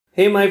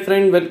Hey my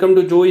friend, welcome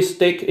to Joey's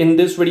Tech. In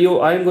this video,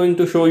 I am going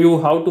to show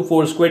you how to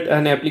force quit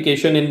an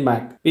application in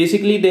Mac.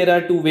 Basically, there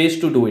are two ways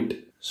to do it.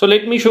 So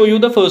let me show you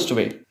the first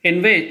way,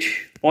 in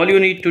which all you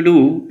need to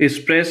do is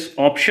press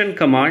Option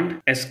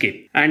Command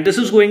Escape. And this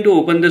is going to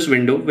open this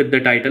window with the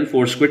title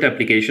Force Quit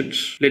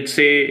Applications. Let's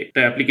say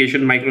the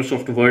application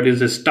Microsoft Word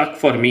is stuck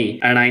for me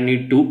and I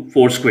need to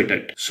force quit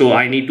it. So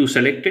I need to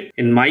select it.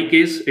 In my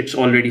case, it's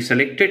already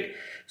selected.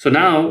 So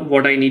now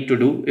what I need to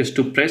do is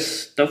to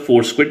press the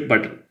force quit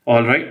button.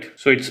 All right.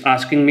 So it's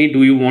asking me,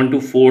 do you want to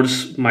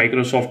force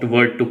Microsoft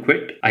Word to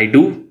quit? I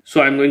do.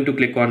 So I'm going to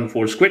click on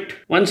force quit.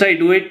 Once I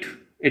do it,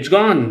 it's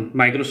gone.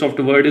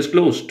 Microsoft Word is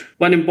closed.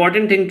 One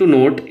important thing to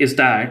note is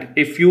that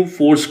if you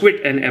force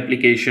quit an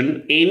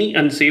application, any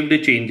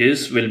unsaved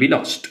changes will be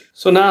lost.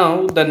 So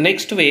now the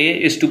next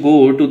way is to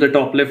go to the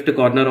top left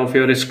corner of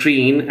your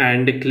screen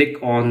and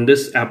click on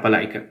this Apple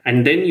icon.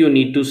 And then you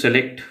need to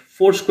select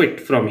force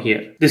quit from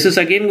here. This is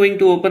again going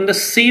to open the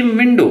same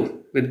window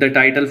with the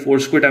title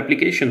Force Quit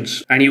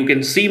Applications, and you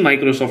can see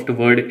Microsoft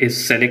Word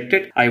is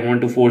selected. I want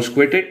to force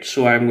quit it,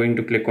 so I'm going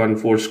to click on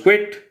force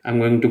quit. I'm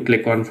going to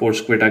click on force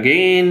quit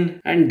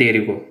again, and there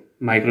you go.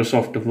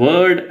 Microsoft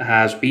Word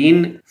has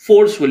been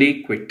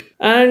forcefully quit.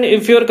 And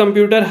if your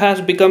computer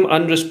has become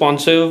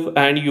unresponsive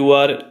and you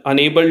are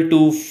unable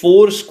to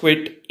force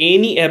quit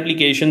any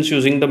applications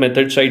using the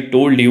methods I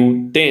told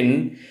you,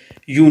 then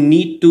you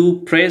need to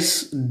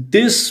press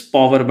this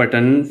power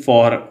button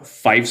for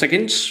 5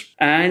 seconds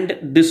and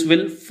this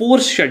will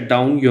force shut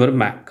down your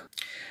Mac.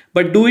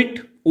 But do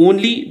it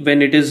only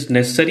when it is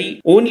necessary,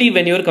 only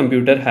when your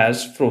computer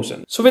has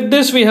frozen. So with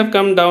this, we have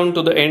come down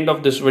to the end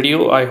of this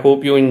video. I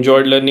hope you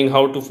enjoyed learning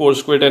how to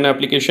force quit an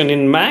application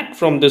in Mac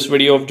from this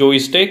video of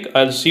Joey's Tech.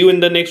 I'll see you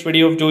in the next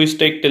video of Joey's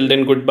Tech. Till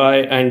then,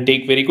 goodbye and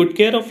take very good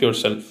care of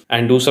yourself.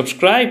 And do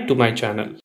subscribe to my channel.